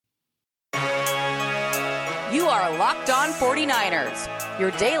You are Locked On 49ers,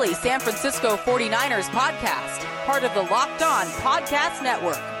 your daily San Francisco 49ers podcast, part of the Locked On Podcast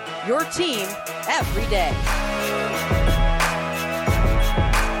Network, your team every day.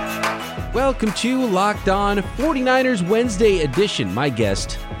 Welcome to Locked On 49ers Wednesday edition. My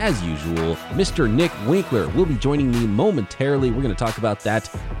guest, as usual, Mr. Nick Winkler, will be joining me momentarily. We're going to talk about that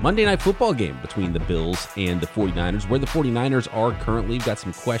Monday Night Football game between the Bills and the 49ers, where the 49ers are currently. We've got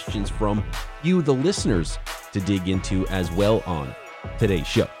some questions from you, the listeners, to dig into as well on today's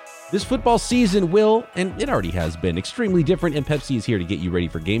show. This football season will, and it already has been, extremely different, and Pepsi is here to get you ready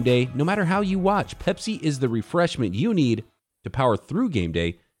for game day. No matter how you watch, Pepsi is the refreshment you need to power through game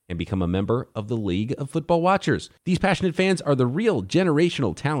day and become a member of the League of Football Watchers. These passionate fans are the real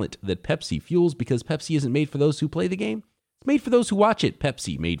generational talent that Pepsi fuels, because Pepsi isn't made for those who play the game. It's made for those who watch it.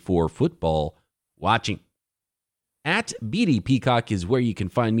 Pepsi, made for football watching. At BD Peacock is where you can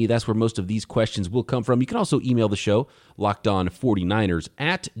find me. That's where most of these questions will come from. You can also email the show,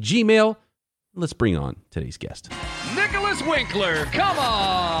 lockedon49ers@gmail.com. Let's bring on today's guest. Nicholas Winkler, come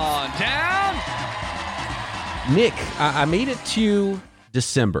on down. Nick, I made it to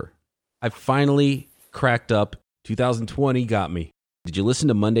December. I finally cracked up. 2020 got me. Did you listen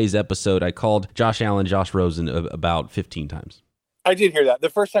to Monday's episode? I called Josh Allen, Josh Rosen about 15 times. I did hear that. The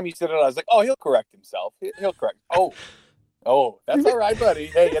first time you said it, I was like, oh, he'll correct himself. He'll correct. Oh, that's all right, buddy.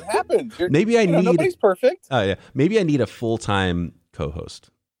 Hey, it happens. Maybe I need... Nobody's perfect. Oh, yeah. Maybe I need a full-time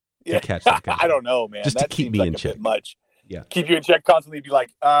co-host to catch that guy. I don't know, man. Just that to keep seems me like in a check. bit much. Yeah. Keep you in check constantly. Be like,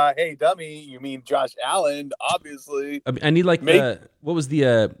 hey, dummy, you mean Josh Allen, obviously. I need what was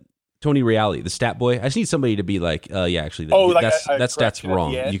the Tony Reali, the stat boy? I just need somebody to be like, yeah, actually, that stat's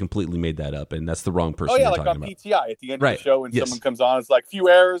wrong. You completely made that up, and that's the wrong person. Oh, yeah, you're like talking on about. PTI at the end of the show when someone comes on, it's like, few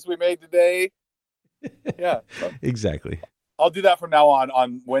errors we made today. Yeah. So Exactly. I'll do that from now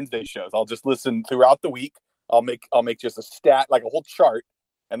on Wednesday shows. I'll just listen throughout the week. I'll make just a stat, like a whole chart,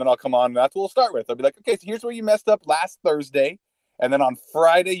 and then I'll come on, and that's what we'll start with. I'll be like, okay, so here's where you messed up last Thursday, and then on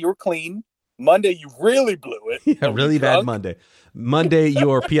Friday you were clean. Monday you really blew it. Yeah, really bad Monday. Monday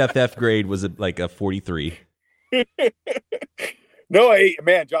your PFF grade was like a 43. No,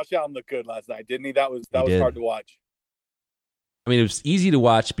 man, Josh Allen looked good last night, didn't he? That was hard to watch. I mean, it was easy to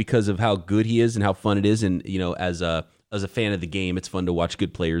watch because of how good he is and how fun it is, and as a fan of the game, it's fun to watch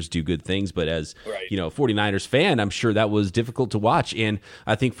good players do good things. But as, 49ers fan, I'm sure that was difficult to watch. And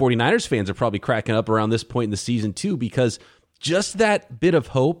I think 49ers fans are probably cracking up around this point in the season too, because just that bit of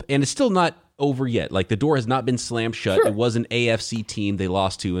hope, and it's still not over yet. Like, the door has not been slammed shut. Sure. It was an AFC team they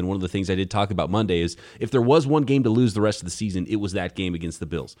lost to. And one of the things I did talk about Monday is if there was one game to lose the rest of the season, it was that game against the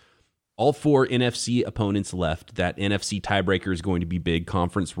Bills. All four NFC opponents left. That NFC tiebreaker is going to be big,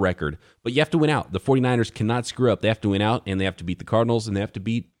 conference record. But you have to win out. The 49ers cannot screw up. They have to win out, and they have to beat the Cardinals, and they have to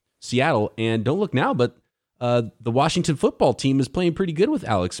beat Seattle. And don't look now, but the Washington football team is playing pretty good with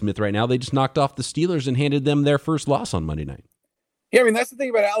Alex Smith right now. They just knocked off the Steelers and handed them their first loss on Monday night. Yeah, I mean, that's the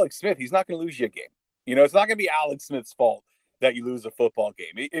thing about Alex Smith. He's not going to lose you a game. It's not going to be Alex Smith's fault that you lose a football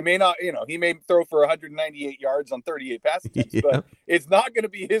game. It may not, he may throw for 198 yards on 38 pass attempts, but it's not going to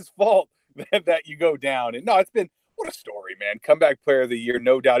be his fault that you go down. And no, it's been, what a story, man. Comeback player of the year,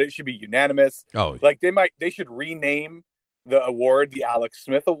 no doubt. It should be unanimous. Oh, like they should rename the award the Alex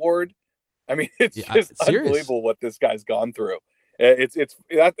Smith Award. I mean, it's just unbelievable what this guy's gone through.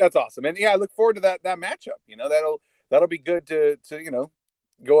 That's awesome. And yeah, I look forward to that matchup. That'll be good to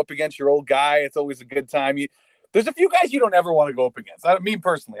go up against your old guy. It's always a good time. There's a few guys you don't ever want to go up against. Me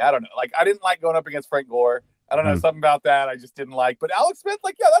personally, I don't know. Like, I didn't like going up against Frank Gore. I don't know, something about that I just didn't like. But Alex Smith,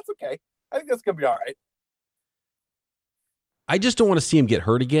 yeah, that's okay. I think that's gonna be all right. I just don't want to see him get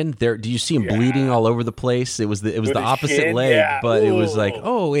hurt again. Do you see him bleeding all over the place? It was the opposite leg, but it was like,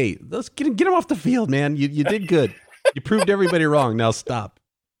 oh wait, let's get him off the field, man. You did good. You proved everybody wrong. Now stop.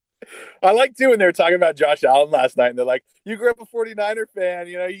 I like too when they were talking about Josh Allen last night, and they're like, "You grew up a 49er fan,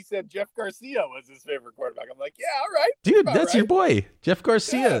 he said Jeff Garcia was his favorite quarterback." I'm like, "Yeah, all right, dude, that's your boy, Jeff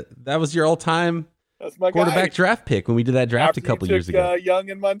Garcia. Yeah. That was your all-time quarterback draft pick when we did that draft a couple years ago. Young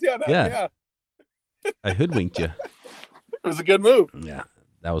in Montana. Yeah. I hoodwinked you. It was a good move. Yeah,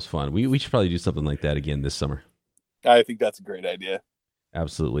 that was fun. We should probably do something like that again this summer. I think that's a great idea.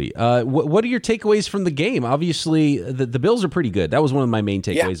 Absolutely. What are your takeaways from the game? Obviously, the Bills are pretty good. That was one of my main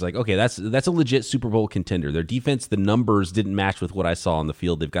takeaways. Yeah. Like, okay, that's a legit Super Bowl contender. Their defense, the numbers didn't match with what I saw on the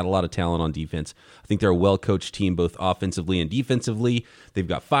field. They've got a lot of talent on defense. I think they're a well-coached team, both offensively and defensively. They've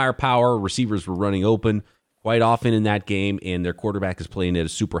got firepower. Receivers were running open quite often in that game, and their quarterback is playing at a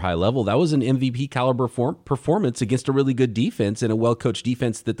super high level. That was an MVP caliber performance against a really good defense and a well-coached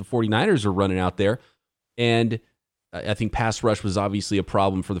defense that the 49ers are running out there. And I think pass rush was obviously a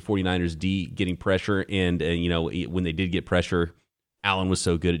problem for the 49ers D getting pressure. And, when they did get pressure, Allen was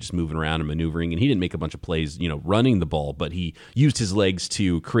so good at just moving around and maneuvering. And he didn't make a bunch of plays, running the ball, but he used his legs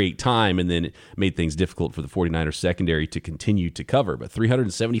to create time, and then it made things difficult for the 49ers secondary to continue to cover. But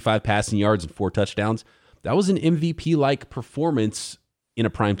 375 passing yards and 4 touchdowns, that was an MVP-like performance in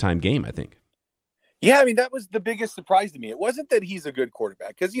a primetime game, I think. Yeah, I mean, that was the biggest surprise to me. It wasn't that he's a good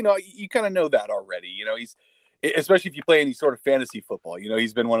quarterback, because, you kind of know that already. He's, especially if you play any sort of fantasy football,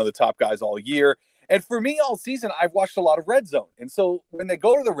 he's been one of the top guys all year. And for me, all season, I've watched a lot of red zone. And so when they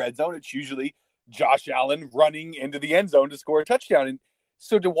go to the red zone, it's usually Josh Allen running into the end zone to score a touchdown. And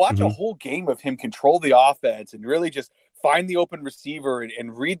so to watch a whole game of him control the offense and really just find the open receiver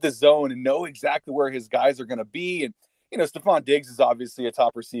and read the zone and know exactly where his guys are going to be. And, Stephon Diggs is obviously a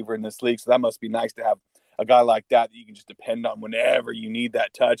top receiver in this league, so that must be nice to have a guy like that you can just depend on whenever you need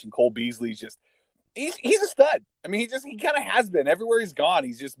that touch. And Cole Beasley's just, he's a stud. I mean, he kind of has been everywhere he's gone.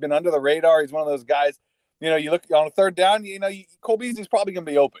 He's just been under the radar. He's one of those guys, you look on a third down, Cole Beasley's probably going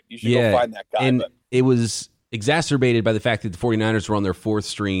to be open. You should go find that guy. And it was exacerbated by the fact that the 49ers were on their 4th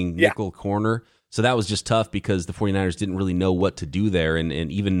string nickel corner. So that was just tough because the 49ers didn't really know what to do there. And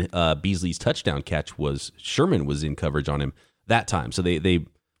even Beasley's touchdown catch Sherman was in coverage on him that time. So they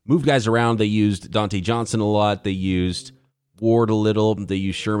moved guys around. They used Dante Johnson a lot. They used Ward a little. They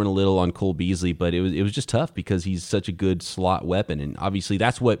used Sherman a little on Cole Beasley. But it was just tough because he's such a good slot weapon. And obviously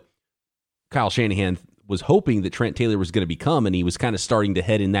that's what Kyle Shanahan was hoping that Trent Taylor was going to become. And he was kind of starting to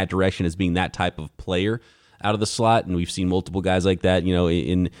head in that direction as being that type of player out of the slot, and we've seen multiple guys like that,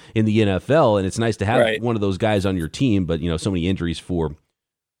 in the NFL, and it's nice to have one of those guys on your team, but, so many injuries for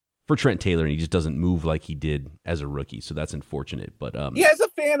Trent Taylor, and he just doesn't move like he did as a rookie, so that's unfortunate. But as a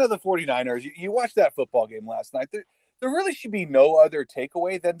fan of the 49ers, you watched that football game last night, there really should be no other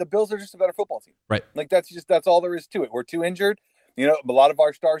takeaway than the Bills are just a better football team. Right. Like, that's all there is to it. We're too injured. A lot of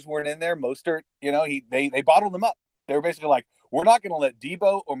our stars weren't in there. Mostert, they bottled them up. They were basically like, we're not going to let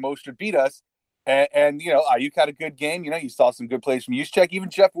Debo or Mostert beat us. And Ayuk had a good game. You saw some good plays from Juszczyk.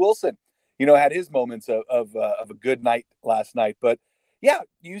 Even Jeff Wilson, had his moments of a good night last night. But yeah,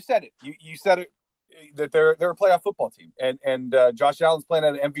 you said it. You said it that they're a playoff football team, and Josh Allen's playing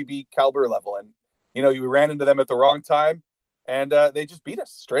at an MVP caliber level. And you ran into them at the wrong time, and they just beat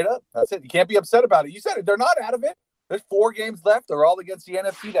us straight up. That's it. You can't be upset about it. You said it. They're not out of it. There's 4 games left. They're all against the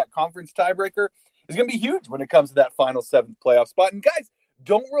NFC. That conference tiebreaker is going to be huge when it comes to that final 7th playoff spot. And guys,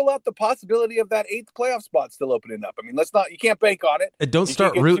 don't rule out the possibility of that 8th playoff spot still opening up. I mean, you can't bank on it. And don't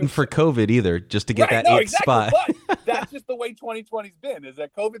start rooting for COVID either, just to get that 8th spot. But that's just the way 2020's been, is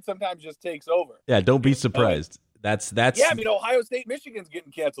that COVID sometimes just takes over. Yeah, don't be surprised. That's yeah, I mean, Ohio State, Michigan's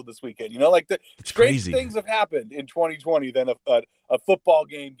getting canceled this weekend. Like the strange things have happened in 2020 than a football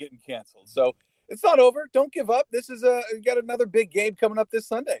game getting canceled. So it's not over. Don't give up. This is you got another big game coming up this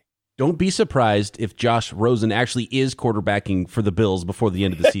Sunday. Don't be surprised if Josh Rosen actually is quarterbacking for the Bills before the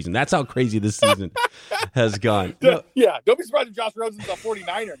end of the season. That's how crazy this season has gone. Yeah, don't be surprised if Josh Rosen's a 49er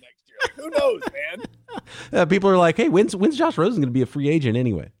next year. Like, who knows, man? People are like, hey, when's Josh Rosen going to be a free agent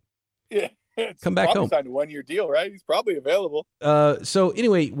anyway? Yeah. Come back home. Signed a 1-year deal, right? He's probably available. So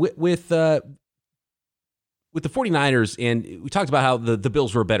anyway, with the 49ers, and we talked about how the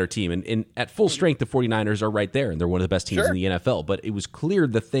Bills were a better team, and at full strength, the 49ers are right there, and they're one of the best teams in the NFL. But it was clear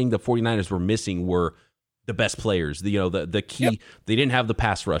the thing the 49ers were missing were the best players. The key, they didn't have the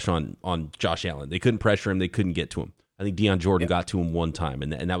pass rush on Josh Allen. They couldn't pressure him. They couldn't get to him. I think Deion Jordan got to him one time,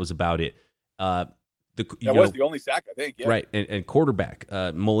 and that was about it. That was the only sack, I think. Yeah. Right, and quarterback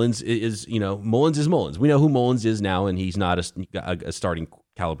Mullins is Mullins. We know who Mullins is now, and he's not a starting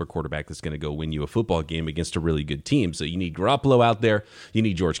caliber quarterback that's going to go win you a football game against a really good team. So you need Garoppolo out there. You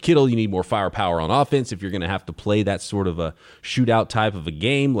need George Kittle. You need more firepower on offense if you're going to have to play that sort of a shootout type of a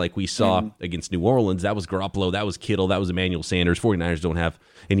game like we saw against New Orleans. That was Garoppolo. That was Kittle. That was Emmanuel Sanders. 49ers don't have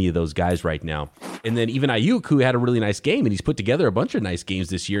any of those guys right now. And then even Ayuk, who had a really nice game, and he's put together a bunch of nice games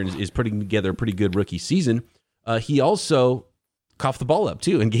this year and is putting together a pretty good rookie season. He also coughed the ball up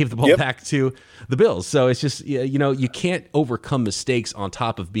too and gave the ball back to the Bills. So it's just, you can't overcome mistakes on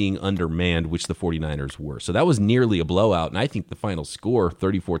top of being undermanned, which the 49ers were. So that was nearly a blowout. And I think the final score,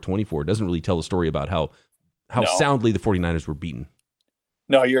 34-24, doesn't really tell a story about how soundly the 49ers were beaten.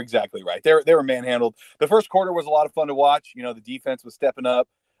 No, you're exactly right. They were manhandled. The first quarter was a lot of fun to watch. The defense was stepping up.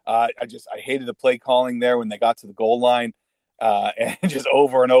 I hated the play calling there when they got to the goal line. And just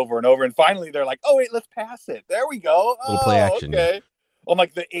over and over and over. And finally, they're like, oh, wait, let's pass it. There we go. Little play action. Okay. On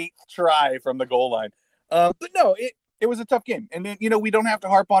like the 8th try from the goal line. But no, it was a tough game. And then, we don't have to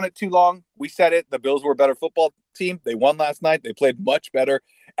harp on it too long. We said it. The Bills were a better football team. They won last night. They played much better.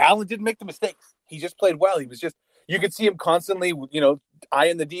 Allen didn't make the mistakes. He just played well. He was just, you could see him constantly,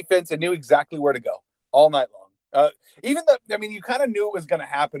 eyeing the defense and knew exactly where to go all night long. You kind of knew it was going to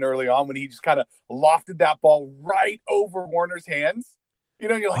happen early on when he just kind of lofted that ball right over Warner's hands.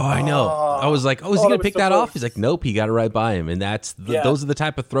 You're like, I know. I was like, is he going to pick that off? He's like, nope, he got it right by him. And those are the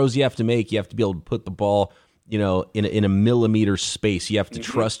type of throws you have to make. You have to be able to put the ball, in a millimeter space. You have to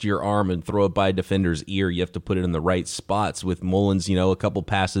trust your arm and throw it by a defender's ear. You have to put it in the right spots. With Mullins, a couple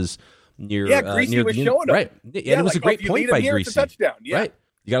passes near. Yeah, Greasy was showing him. Right. And it was a great point by Greasy. Touchdown. Yeah. Right.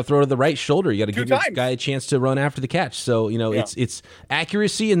 You got to throw to the right shoulder. You got to give your guy a chance to run after the catch. So, it's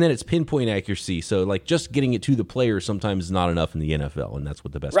accuracy and then it's pinpoint accuracy. So, like, just getting it to the player sometimes is not enough in the NFL, and that's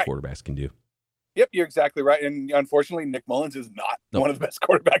what the best quarterbacks can do. Yep, you're exactly right. And unfortunately, Nick Mullins is not one of the best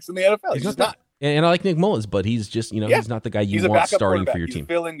quarterbacks in the NFL. He's just not. And I like Nick Mullins, but he's just, he's not the guy you want starting for your team. He's a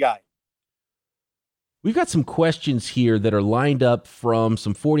fill-in guy. We've got some questions here that are lined up from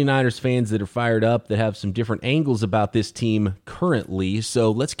some 49ers fans that are fired up, that have some different angles about this team currently.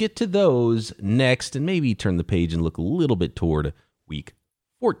 So let's get to those next and maybe turn the page and look a little bit toward week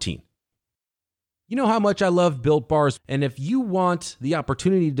 14. You know how much I love Built Bars, and if you want the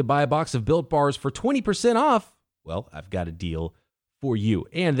opportunity to buy a box of Built Bars for 20% off, well, I've got a deal for you.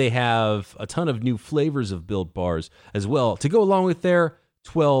 And they have a ton of new flavors of Built Bars as well to go along with their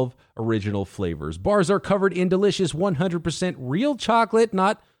 12 original flavors. Bars are covered in delicious 100% real chocolate,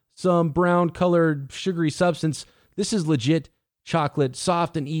 not some brown-colored sugary substance. This is legit chocolate,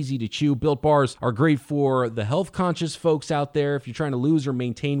 soft and easy to chew. Built Bars are great for the health-conscious folks out there if you're trying to lose or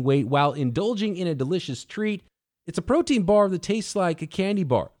maintain weight while indulging in a delicious treat. It's a protein bar that tastes like a candy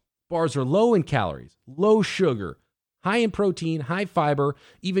bar. Bars are low in calories, low sugar, high in protein, high fiber,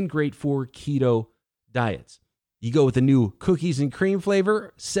 even great for keto diets. You go with the new cookies and cream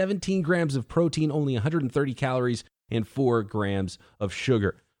flavor, 17 grams of protein, only 130 calories, and 4 grams of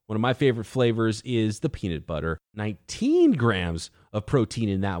sugar. One of my favorite flavors is the peanut butter. 19 grams of protein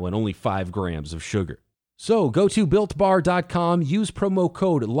in that one, only 5 grams of sugar. So go to BuiltBar.com, use promo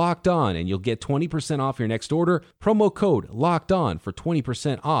code LOCKEDON, and you'll get 20% off your next order. Promo code LOCKEDON for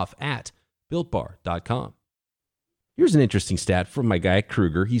 20% off at BuiltBar.com. Here's an interesting stat from my guy,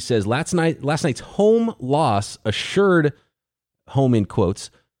 Kruger. He says, last night's home loss assured, home in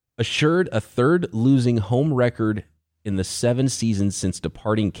quotes, assured a third losing home record in the 7 seasons since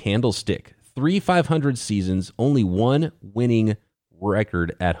departing Candlestick. 3 500 seasons, only one winning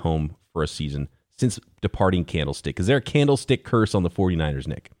record at home for a season since departing Candlestick. Is there a Candlestick curse on the 49ers,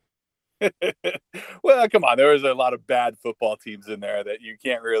 Nick? Well, come on. There was a lot of bad football teams in there that you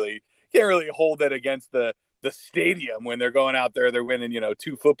can't really hold it against the stadium when they're going out there, they're winning,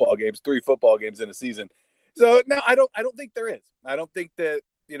 2 football games, 3 football games in a season. So no, I don't think there is. I don't think that,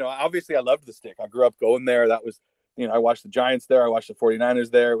 obviously I loved the Stick. I grew up going there. That was, I watched the Giants there. I watched the 49ers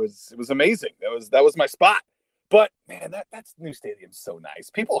there. It was amazing. That was my spot. But man, that's new stadium's so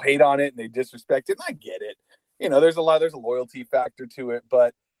nice. People hate on it and they disrespect it. And I get it. There's a loyalty factor to it,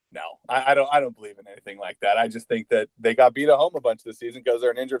 but no, I don't believe in anything like that. I just think that they got beat at home a bunch of the season because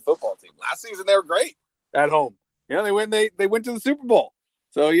they're an injured football team. Last season they were great at home. They went to the Super Bowl.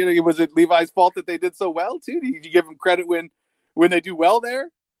 So, was it Levi's fault that they did so well too? Did you give them credit when they do well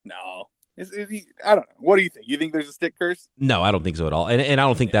there? No. I don't know. What do you think? You think there's a Stick curse? No, I don't think so at all. And I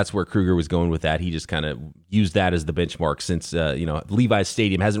don't think that's where Kruger was going with that. He just kind of used that as the benchmark since, Levi's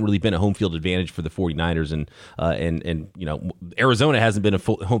Stadium hasn't really been a home field advantage for the 49ers. And Arizona hasn't been a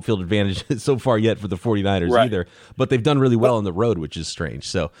home field advantage so far yet for the 49ers either. But they've done really well on the road, which is strange.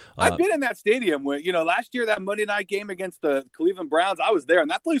 So I've been in that stadium when, last year, that Monday night game against the Cleveland Browns, I was there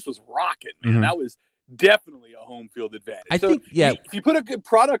and that place was rocking, man. Mm-hmm. That was definitely a home field advantage. I think, if you put a good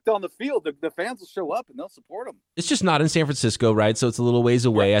product on the field, the fans will show up and they'll support them. It's just not in San Francisco, right? So it's a little ways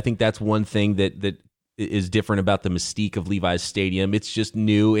away. Right. I think that's one thing that is different about the mystique of Levi's Stadium. It's just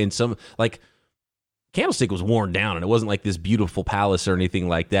new, and some, like, Candlestick was worn down, and it wasn't like this beautiful palace or anything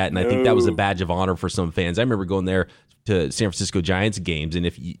like that. And I think that was a badge of honor for some fans. I remember going there to San Francisco Giants games, and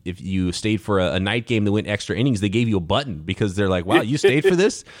if you stayed for a night game that went extra innings, they gave you a button because they're like, wow, you stayed for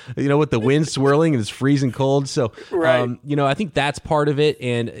this? With the wind swirling and it's freezing cold. So, I think that's part of it.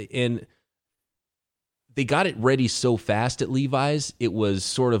 And they got it ready so fast at Levi's. It was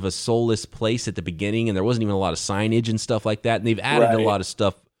sort of a soulless place at the beginning, and there wasn't even a lot of signage and stuff like that. And they've added a lot of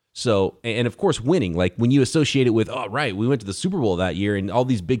stuff. So, and of course, winning, like when you associate it with, we went to the Super Bowl that year and all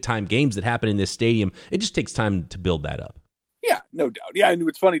these big time games that happen in this stadium, it just takes time to build that up. Yeah, no doubt. Yeah, and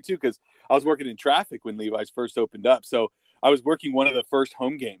it's funny too, because I was working in traffic when Levi's first opened up. So I was working one of the first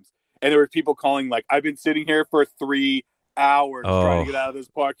home games, and there were people calling like, I've been sitting here for 3 hours trying to get out of this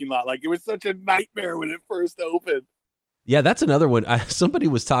parking lot. Like, it was such a nightmare when it first opened. Yeah, that's another one. Somebody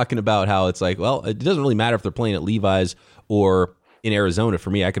was talking about how it's like, well, it doesn't really matter if they're playing at Levi's or in Arizona. For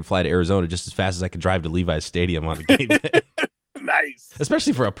me, I could fly to Arizona just as fast as I could drive to Levi's Stadium on a game day. Nice.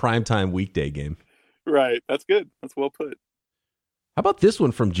 Especially for a primetime weekday game. Right. That's good. That's well put. How about this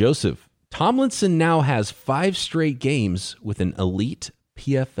one from Joseph? Tomlinson now has 5 straight games with an elite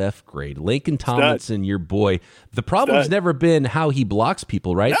PFF grade. Laken Tomlinson, your boy. The problem's never been how he blocks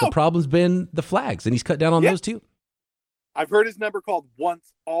people, right? No. The problem's been the flags, and he's cut down on those too. I've heard his number called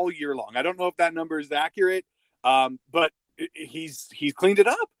once all year long. I don't know if that number is accurate, but he's cleaned it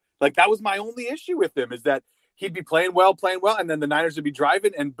up. Like, that was my only issue with him, is that he'd be playing well, and then the Niners would be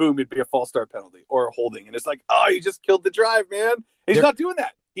driving, and boom, it'd be a false start penalty or a holding. And it's like, oh, you just killed the drive, man. He's not doing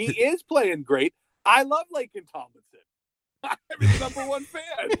that. He is playing great. I love Laken Tomlinson. I'm his number one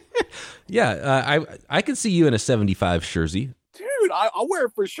fan. Yeah, I can see you in a 75 jersey. Dude, I'll wear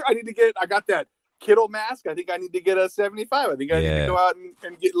it for sure. I got that Kittle mask. I think I need to get a 75. I think I need to go out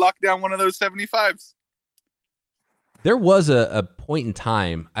and get locked down one of those 75s. There was a point in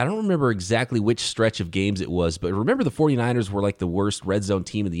time, I don't remember exactly which stretch of games it was, but remember the 49ers were like the worst red zone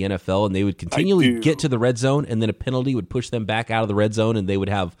team in the NFL, and they would continually get to the red zone, and then a penalty would push them back out of the red zone, and they would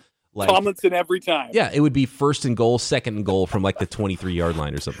have like Tomlinson every time. Yeah, it would be 1st and goal, 2nd and goal from like the 23-yard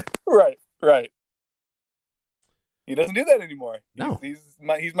line or something. Right. He doesn't do that anymore. No. He's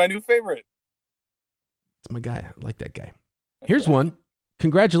my new favorite. It's my guy. I like that guy. Here's one.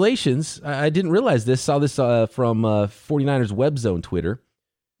 Congratulations. I didn't realize this. Saw this from 49ers Web Zone Twitter.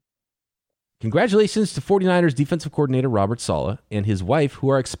 Congratulations to 49ers defensive coordinator Robert Saleh and his wife, who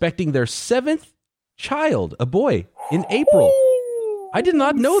are expecting their 7th child, a boy, in April. I did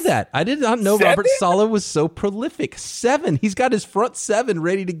not know that. I did not know 7? Robert Saleh was so prolific. 7. He's got his front 7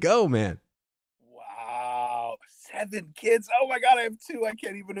 ready to go, man. Wow. 7 kids. Oh, my God. I have 2. I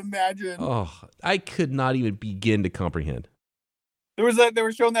can't even imagine. Oh, I could not even begin to comprehend. They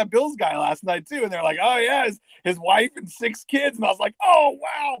were showing that Bills guy last night too, and they're like, "Oh yeah, his wife and 6 kids," and I was like, "Oh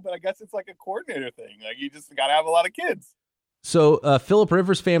wow!" But I guess it's like a coordinator thing. Like, you just got to have a lot of kids. So Phillip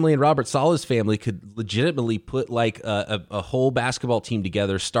Rivers' family and Robert Saleh's family could legitimately put like a whole basketball team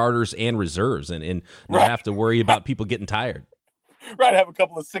together, starters and reserves, and not have to worry about people getting tired. Right, have a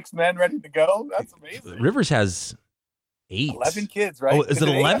couple of 6 men ready to go. That's amazing. Rivers has 8. 11 kids, right? Oh, is it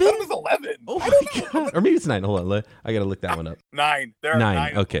 11? I thought it was 11. Oh my God. Or maybe it's 9. Hold on. I got to look that one up. 9. There are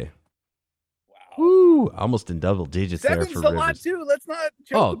 9. Okay. Wow. Woo. Almost in double digits there for Rivers. 7's a lot too. Let's not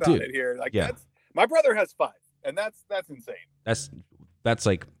joke about it here. Like, my brother has 5, and that's insane. That's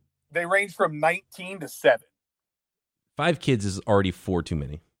like, they range from 19 to 7. 5 kids is already 4 too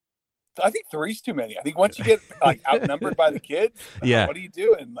many. I think 3's too many. I think once you get like outnumbered by the kids, what are you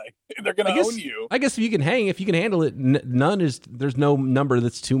doing? Like, they're going to own you. I guess if you can handle it, there's no number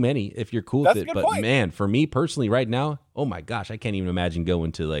that's too many if you're cool with it. But point. Man, for me personally right now, oh my gosh, I can't even imagine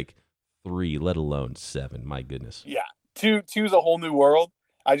going to like 3, let alone 7. My goodness. Yeah. 2's a whole new world.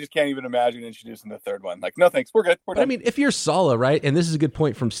 I just can't even imagine introducing the 3rd one. Like, no thanks, we're good. We're done. I mean, if you're Saleh, right? And this is a good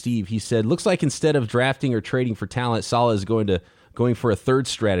point from Steve. He said, looks like instead of drafting or trading for talent, Saleh is going for a 3rd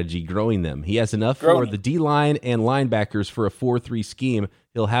strategy, growing them. He has enough for the D-line and linebackers for a 4-3 scheme.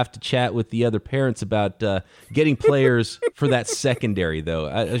 He'll have to chat with the other parents about getting players for that secondary,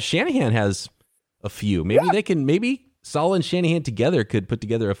 though. Shanahan has a few. Maybe Saleh and Shanahan together could put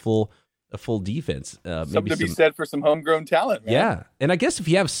together a full defense. Something to be said for some homegrown talent, man. Yeah, and I guess if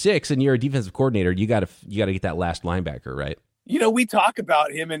you have 6 and you're a defensive coordinator, you got to get that last linebacker, right? You know, we talk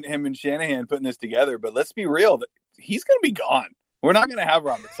about him and Shanahan putting this together, but let's be real. He's going to be gone. We're not going to have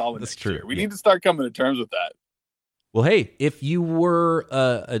Robert Saleh next year. We need to start coming to terms with that. Well, hey, if you were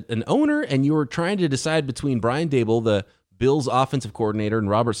an owner and you were trying to decide between Brian Daboll, the Bills offensive coordinator, and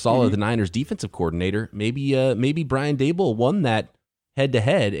Robert Saleh, the Niners defensive coordinator, maybe Brian Daboll won that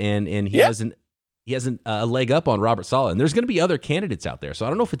head-to-head, and he hasn't a leg up on Robert Saleh. And there's going to be other candidates out there, so I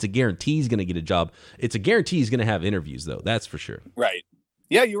don't know if it's a guarantee he's going to get a job. It's a guarantee he's going to have interviews, though. That's for sure. Right.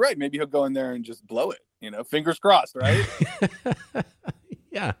 Yeah, you're right. Maybe he'll go in there and just blow it. You know, fingers crossed, right?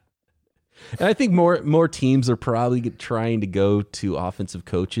 Yeah. And I think more teams are probably trying to go to offensive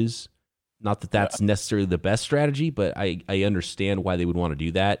coaches. Not that that's necessarily the best strategy, but I understand why they would want to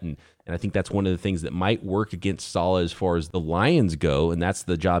do that. And I think that's one of the things that might work against Saleh as far as the Lions go. And that's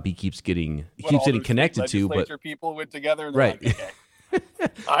the job he keeps getting connected to. But people went together and right. Like, okay.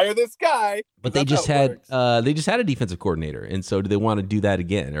 Hire this guy. But they just had a defensive coordinator, and so do they want to do that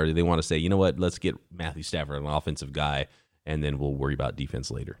again, or do they want to say, you know what, let's get Matthew Stafford, an offensive guy, and then we'll worry about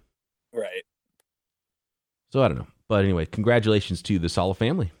defense later? Right. So I don't know, but anyway, congratulations to the Saleh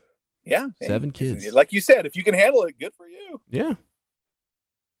family. Yeah, 7 kids. Like you said, if you can handle it, good for you. Yeah.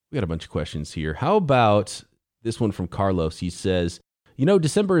 We got a bunch of questions here. How about This one from Carlos. He says,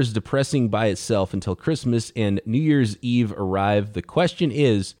 December is depressing by itself until Christmas and New Year's Eve arrive. The question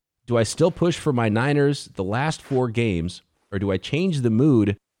is, do I still push for my Niners the last 4 games, or do I change the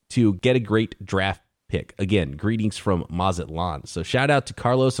mood to get a great draft pick? Again, greetings from Mazatlan. So shout out to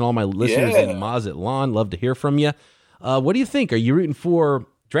Carlos and all my listeners in Mazatlan. Love to hear from you. What do you think? Are you rooting for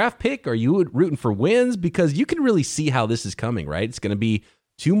draft pick? Are you rooting for wins? Because you can really see how this is coming, right? It's going to be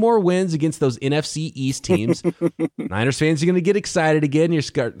 2 more wins against those NFC East teams. Niners fans are going to get excited again. You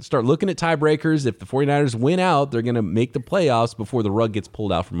start looking at tiebreakers. If the 49ers win out, they're going to make the playoffs before the rug gets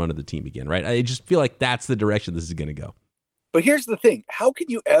pulled out from under the team again, right? I just feel like that's the direction this is going to go. But here's the thing. How could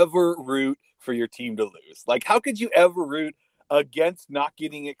you ever root for your team to lose? Like, how could you ever root against not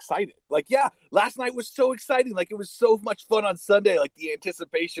getting excited? Like, yeah, last night was so exciting. Like, it was so much fun on Sunday. Like, the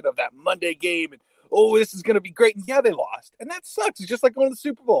anticipation of that Monday game and, oh, this is going to be great. And yeah, they lost. And that sucks. It's just like going to the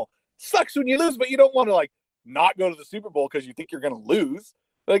Super Bowl. It sucks when you lose, but you don't want to, like, not go to the Super Bowl because you think you're going to lose.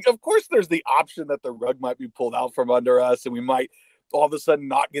 Like, of course, there's the option that the rug might be pulled out from under us and we might all of a sudden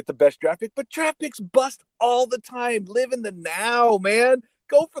not get the best draft pick. But draft picks bust all the time. Live in the now, man.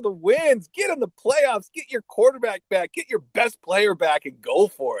 Go for the wins. Get in the playoffs. Get your quarterback back. Get your best player back and go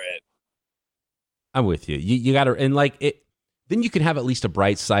for it. I'm with you. You got to, and like it. Then you can have at least a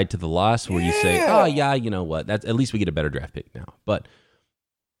bright side to the loss where you say, oh, yeah, you know what? That's at least we get a better draft pick now. But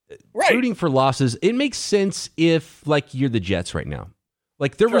rooting for losses, it makes sense if, like, you're the Jets right now.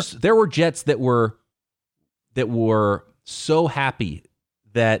 Like, there were Jets that were so happy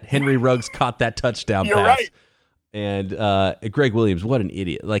that Henry Ruggs caught that touchdown pass. Right. And Greg Williams, what an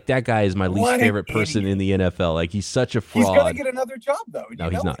idiot. Like, that guy is my least favorite person in the NFL. Like, he's such a fraud. He's going to get another job, though. No,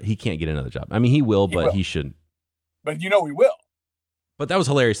 he's not. He can't get another job. I mean, he will, but he shouldn't. But he will. But that was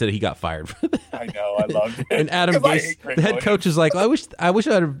hilarious that he got fired for that. I know, I loved it. And Adam Gase, the head coach, is like, I wish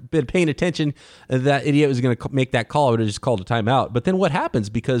I'd have been paying attention. That idiot was going to make that call. I would have just called a timeout. But then what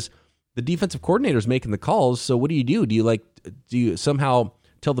happens? Because the defensive coordinator is making the calls. So what do? Do you somehow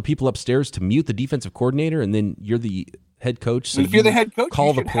tell the people upstairs to mute the defensive coordinator, and then you're the head coach? So if you're the head coach,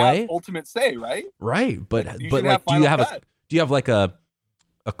 call the play. Have ultimate say, right? Right, but like, do you have like a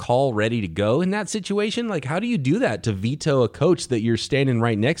call ready to go in that situation? Like, how do you do that to veto a coach that you're standing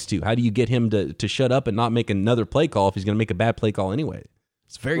right next to? How do you get him to shut up and not make another play call if he's going to make a bad play call anyway?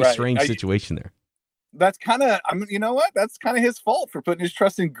 It's a very strange situation there. That's kind of, you know what? That's kind of his fault for putting his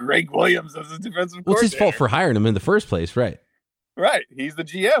trust in Greg Williams as a defensive coordinator. Well, it's his fault for hiring him in the first place, right? Right. He's the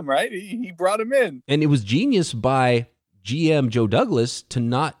GM, right? He brought him in. And it was genius by GM Joe Douglas to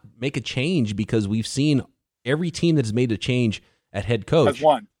not make a change, because we've seen every team that has made a change at head coach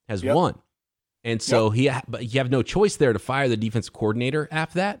has won. And so you have no choice there to fire the defensive coordinator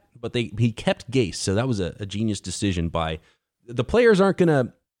after that, but he kept Gase. So that was a genius decision by the players.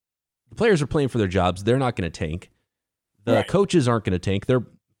 The players are playing for their jobs. They're not going to tank. The coaches aren't going to tank. They're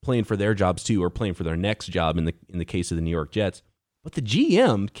playing for their jobs too, or playing for their next job in the case of the New York Jets. But the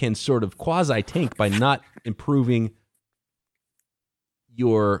GM can sort of quasi-tank by not improving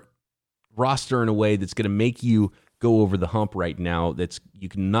your roster in a way that's going to make you go over the hump right now. You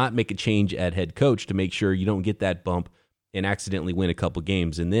cannot make a change at head coach to make sure you don't get that bump and accidentally win a couple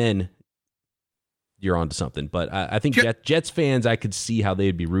games, and then you're on to something. But I think Jets fans, I could see how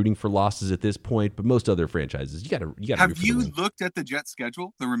they'd be rooting for losses at this point. But most other franchises, you got to. Have you looked at the Jets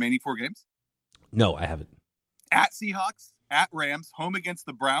schedule, the remaining 4 games? No, I haven't. At Seahawks, at Rams, home against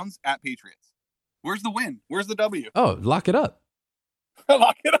the Browns, at Patriots. Where's the win? Where's the W? Oh, lock it up.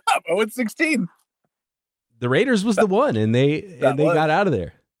 Lock it up. 0-16. The Raiders was the one, and they got out of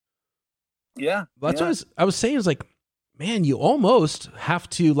there. Yeah. That's what I was saying. Is like, man, you almost have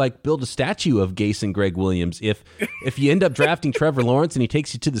to like build a statue of Gase and Greg Williams if you end up drafting Trevor Lawrence and he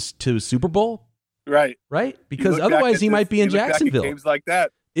takes you to the Super Bowl. Right. Because otherwise he might be in Jacksonville. Games like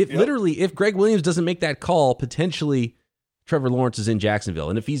that. Literally, if Greg Williams doesn't make that call, potentially Trevor Lawrence is in Jacksonville.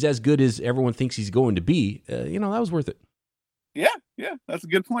 And if he's as good as everyone thinks he's going to be, that was worth it. Yeah, that's a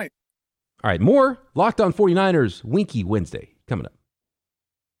good point. All right, more Locked On 49ers Winky Wednesday coming up.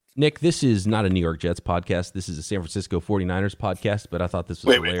 Nick, this is not a New York Jets podcast. This is a San Francisco 49ers podcast, but I thought this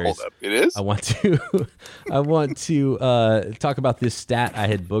was hilarious. Hold up. It is? I want to talk about this stat I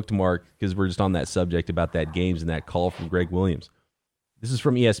had bookmarked because we're just on that subject about that games and that call from Greg Williams. This is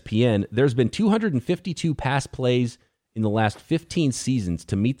from ESPN. There's been 252 pass plays in the last 15 seasons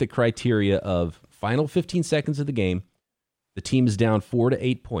to meet the criteria of final 15 seconds of the game. The team is down 4 to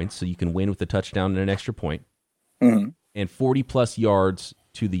 8 points, so you can win with a touchdown and an extra point, and 40-plus yards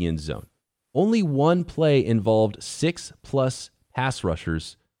to the end zone. Only one play involved 6+ pass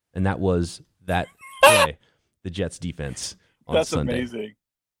rushers, and that was that play, the Jets defense on Sunday. That's amazing.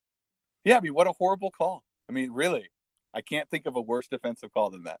 Yeah, what a horrible call. I mean, really, I can't think of a worse defensive call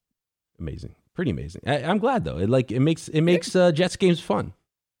than that. Amazing. Pretty amazing. I'm glad though. It makes Jets games fun.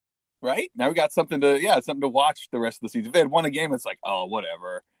 Right? Now we got something to watch the rest of the season. If they had won a game, it's like, oh,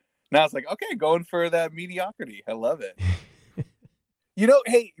 whatever. Now it's like, okay, going for that mediocrity. I love it.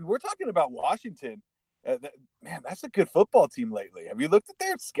 Hey, we're talking about Washington. Man, that's a good football team lately. Have you looked at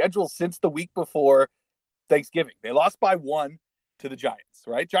their schedule since the week before Thanksgiving? They lost by 1 to the Giants,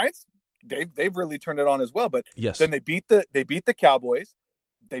 right? Giants, they've really turned it on as well. But yes, then they beat the Cowboys.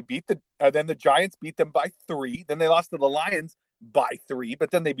 They beat then the Giants beat them by 3. Then they lost to the Lions by 3.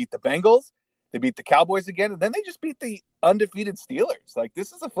 But then they beat the Bengals. They beat the Cowboys again, and then they just beat the undefeated Steelers. Like,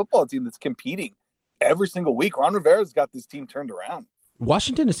 this is a football team that's competing every single week. Ron Rivera's got this team turned around.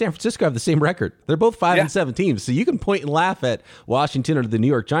 Washington and San Francisco have the same record. They're both 5-7 teams. So you can point and laugh at Washington or the New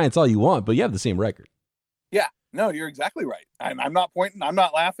York Giants all you want, but you have the same record. Yeah, no, you're exactly right. I'm not pointing. I'm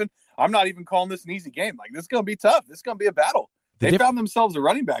not laughing. I'm not even calling this an easy game. Like, this is going to be tough. This is going to be a battle. They found themselves a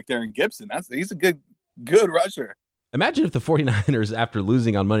running back there in Gibson. He's a good rusher. Imagine if the 49ers, after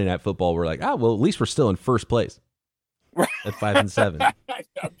losing on Monday Night Football, were like, well, at least we're still in first place at 5-7. I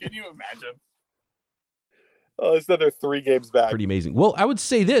know. Can you imagine? Oh, instead they're 3 games back. Pretty amazing. Well, I would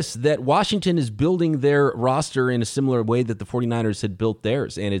say this, that Washington is building their roster in a similar way that the 49ers had built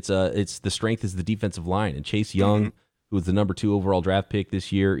theirs, and it's the strength is the defensive line. And Chase Young, who was the number 2 overall draft pick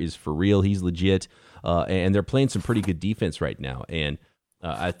this year, is for real. He's legit, and they're playing some pretty good defense right now. And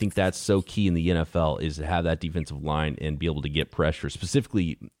I think that's so key in the NFL, is to have that defensive line and be able to get pressure,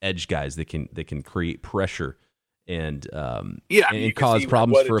 specifically edge guys that can create pressure and cause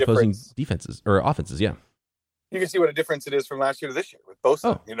problems for opposing defenses or offenses. Yeah. You can see what a difference it is from last year to this year with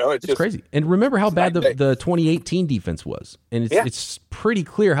Bosa. It's just crazy. And remember how bad the 2018 defense was. And it's pretty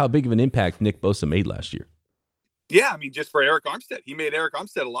clear how big of an impact Nick Bosa made last year. Yeah, I mean, just for Eric Armstead. He made Eric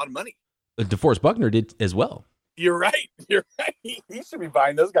Armstead a lot of money. DeForest Buckner did as well. You're right. He should be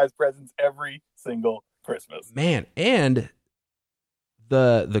buying those guys presents every single Christmas. Man, and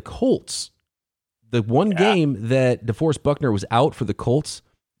the Colts, the one game that DeForest Buckner was out for the Colts,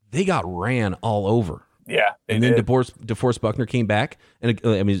 they got ran all over. Yeah, and then DeForest Buckner came back, and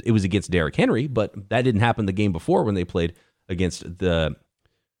I mean, it was against Derrick Henry, but that didn't happen the game before when they played against the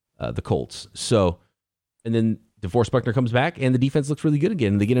Colts. So, and then DeForest Buckner comes back, and the defense looks really good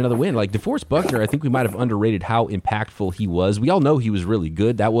again, and they get another win. Like, DeForest Buckner, I think we might have underrated how impactful he was. We all know he was really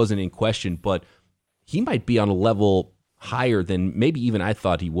good. That wasn't in question, but he might be on a level higher than maybe even I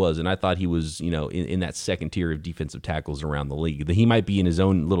thought he was, and I thought he was, in that second tier of defensive tackles around the league. That he might be in his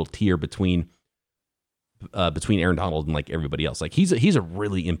own little tier between Aaron Donald and like everybody else. Like, he's a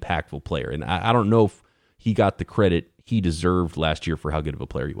really impactful player, and I don't know if he got the credit he deserved last year for how good of a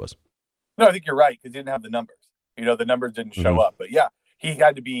player he was. No, I think you're right, because he didn't have the numbers. The numbers didn't show up. But yeah, he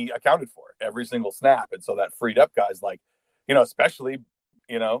had to be accounted for every single snap, and so that freed up guys like, especially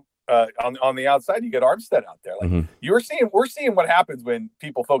on the outside, you get Armstead out there. Like, we're seeing what happens when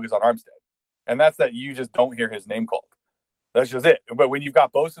people focus on Armstead, and that's that you just don't hear his name called. That's just it. But when you've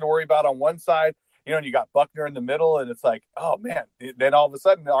got Bosa to worry about on one side, and you got Buckner in the middle, and it's like, oh man, then all of a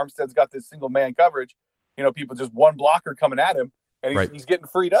sudden Armstead's got this single man coverage. People just one blocker coming at him, and he's getting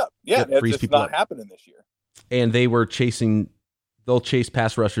freed up. Yeah, that's just not happening this year. And they were they'll chase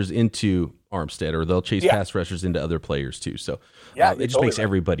pass rushers into Armstead, or they'll chase pass rushers into other players too. So it just makes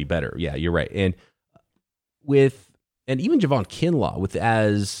everybody better. Yeah, you're right. And even Javon Kinlaw, with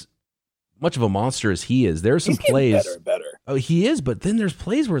as much of a monster as he is, there's some plays better and better. Oh, he is, but then there's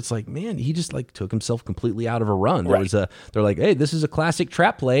plays where it's like, man, he just like took himself completely out of a run. They're like, hey, this is a classic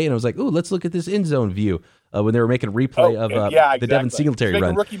trap play, and I was like, ooh, let's look at this end zone view. When they were making a replay of the Devin Singletary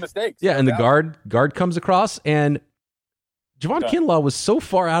run. Rookie mistakes. Yeah, and the guard comes across, and Javon Kinlaw was so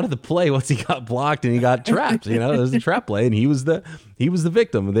far out of the play once he got blocked and he got trapped. It was a trap play, and he was the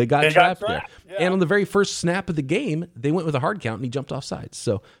victim. They got trapped there. Yeah. And on the very first snap of the game, they went with a hard count, and he jumped off sides.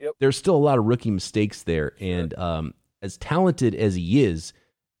 So there's still a lot of rookie mistakes there. And as talented as he is,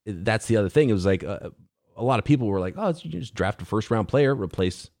 that's the other thing. It was like a lot of people were like, oh, you just draft a first-round player,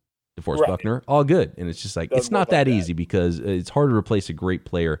 replace DeForest Buckner, all good. And it's just like, it's not that easy, because it's hard to replace a great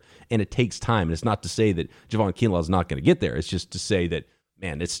player, and it takes time. And it's not to say that Javon Kinlaw is not going to get there. It's just to say that,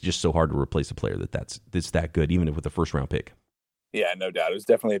 man, it's just so hard to replace a player that's that good, even with a first-round pick. Yeah, no doubt. It was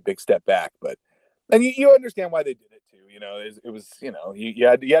definitely a big step back, and you understand why they did it too. It was you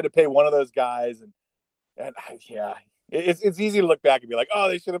had to pay one of those guys, and it's easy to look back and be like, oh,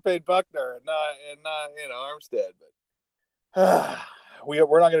 they should have paid Buckner and not Armstead, but.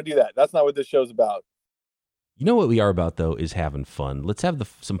 We're not going to do that. That's not what this show's about. You know what we are about, though, is having fun. Let's have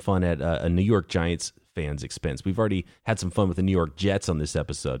some fun at a New York Giants fan's expense. We've already had some fun with the New York Jets on this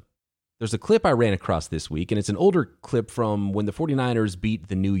episode. there's a clip I ran across this week, and it's an older clip from when the 49ers beat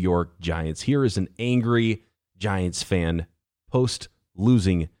the New York Giants. Here is an angry Giants fan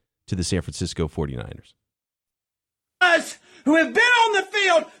post-losing to the San Francisco 49ers. Us who have been on the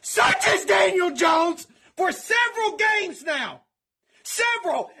field, such as Daniel Jones, for several games now.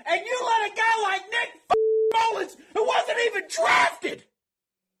 Several. And you let a guy like Nick Mullins, who wasn't even drafted,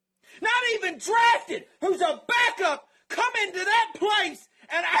 not even drafted, who's a backup, come into that place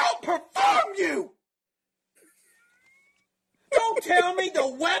and outperform you. Don't tell me the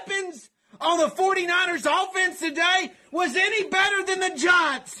weapons on the 49ers offense today was any better than the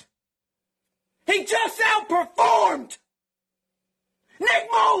Giants. He just outperformed Nick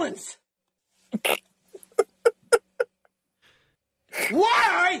Mullins.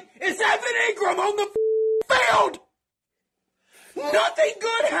 Why is Evan Ingram on the field? Nothing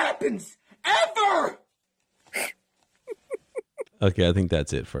good happens, ever. Okay, I think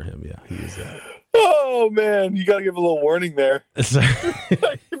that's it for him. Yeah, he's. Oh man, you got to give a little warning there. If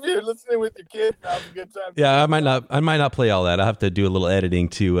you're listening with your kids, now's a good time. Yeah, I might not play all that. I have to do a little editing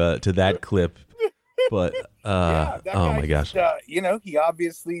to that clip. But oh my gosh, he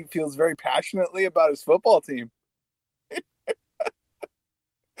obviously feels very passionately about his football team.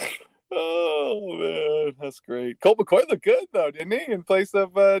 Oh man, that's great. Colt McCoy looked good though, didn't he? In place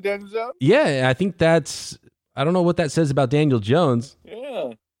of Daniel Jones. Yeah, I think I don't know what that says about Daniel Jones.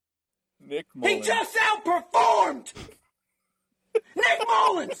 Yeah, Nick Mullins. He just outperformed Nick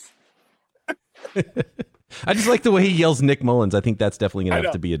Mullins. I just like the way he yells Nick Mullins. I think that's definitely gonna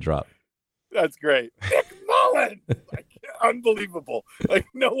have to be a drop. That's great, Nick Mullins. Like, unbelievable. Like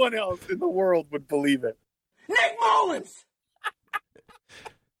no one else in the world would believe it. Nick Mullins.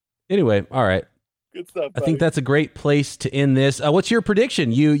 Anyway, all right. Good stuff, buddy. I think that's a great place to end this. What's your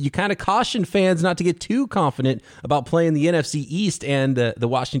prediction? You kind of caution fans not to get too confident about playing the NFC East and the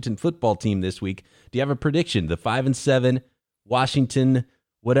Washington football team this week. Do you have a prediction? The 5-7 Washington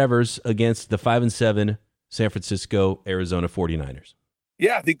whatevers against the 5-7 San Francisco Arizona 49ers.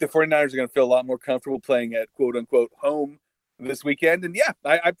 Yeah, I think the 49ers are going to feel a lot more comfortable playing at quote-unquote home this weekend. And yeah,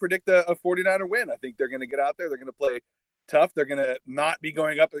 I predict a 49er win. I think they're going to get out there. They're going to play tough. They're going to not be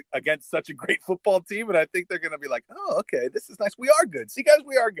going up against such a great football team. And I think they're going to be like, oh, okay, this is nice. We are good. See, guys,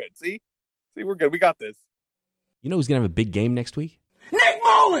 we are good. See, we're good. We got this. You know who's going to have a big game next week? Nick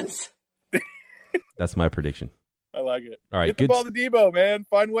Mullins. That's my prediction. I like it. All right, get the ball to Debo, man.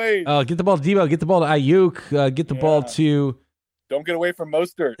 Find ways. Get the ball to Debo. Get the ball to Ayuk. Get the ball to... Don't get away from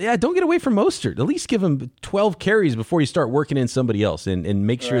Mostert. Yeah, don't get away from Mostert. At least give him 12 carries before you start working in somebody else, and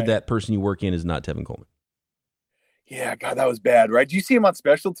make sure that person you work in is not Tevin Coleman. Yeah, God, that was bad, right? Do you see him on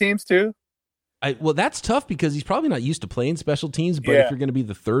special teams too? Well, that's tough because he's probably not used to playing special teams, but if you're going to be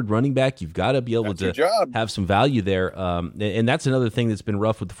the third running back, you've got to be able to have some value there. And that's another thing that's been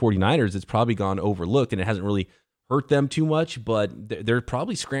rough with the 49ers. It's probably gone overlooked, and it hasn't really hurt them too much, but they're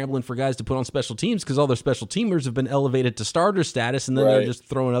probably scrambling for guys to put on special teams because all their special teamers have been elevated to starter status, and then they're just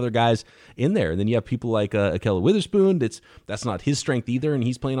throwing other guys in there. And then you have people like Ahkello Witherspoon. That's not his strength either, and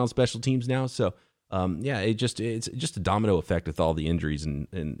he's playing on special teams now. So, it's just a domino effect with all the injuries, and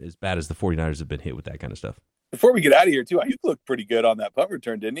as bad as the 49ers have been hit with that kind of stuff. Before we get out of here, too, he looked pretty good on that punt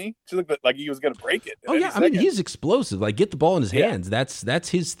return, didn't he? He looked like he was going to break it. Oh, yeah. I mean, he's explosive. Like, get the ball in his hands. That's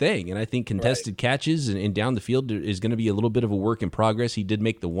his thing. And I think contested catches and down the field is going to be a little bit of a work in progress. He did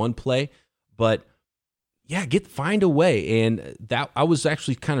make the one play. But, yeah, find a way. And that I was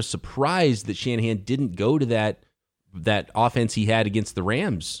actually kind of surprised that Shanahan didn't go to that offense he had against the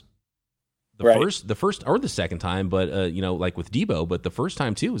Rams. The first or the second time, but, like with Debo. But the first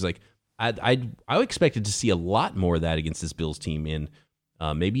time, too, was like, I expected to see a lot more of that against this Bills team,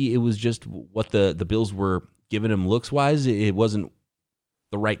 and maybe it was just what the Bills were giving him looks wise. It wasn't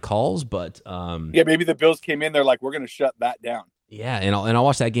the right calls, but maybe the Bills came in there like, we're going to shut that down. Yeah, and I'll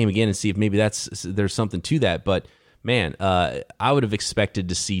watch that game again and see if maybe there's something to that. But man, I would have expected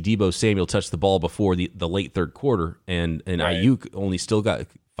to see Deebo Samuel touch the ball before the late third quarter, and Ayuk only still got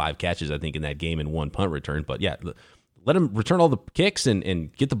 5 catches, I think, in that game and 1 punt return. But yeah. Let him return all the kicks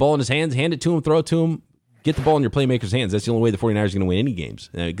and get the ball in his hands, hand it to him, throw it to him, get the ball in your playmaker's hands. That's the only way the 49ers are going to win any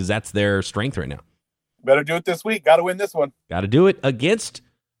games because that's their strength right now. Better do it this week. Got to win this one. Got to do it against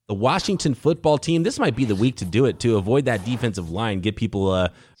the Washington football team. This might be the week to do it, to avoid that defensive line, get people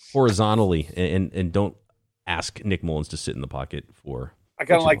horizontally, and don't ask Nick Mullins to sit in the pocket for. I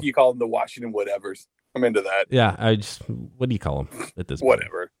kind of like you call them the Washington whatevers. I'm into that. Yeah, what do you call them at this point?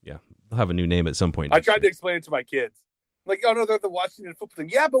 Whatever. Yeah, they'll have a new name at some point. I tried to explain it to my kids. Like, oh, no, they're the Washington football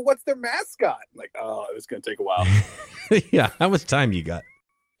team. Yeah, but what's their mascot? I'm like, oh, it's going to take a while. Yeah, how much time you got?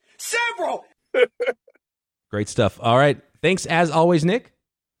 Several. Great stuff. All right. Thanks, as always, Nick.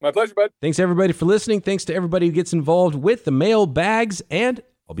 My pleasure, bud. Thanks, everybody, for listening. Thanks to everybody who gets involved with the mail bags. And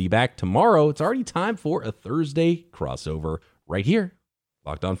I'll be back tomorrow. It's already time for a Thursday crossover right here.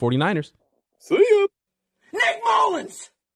 Locked On 49ers. See ya. Nick Mullins!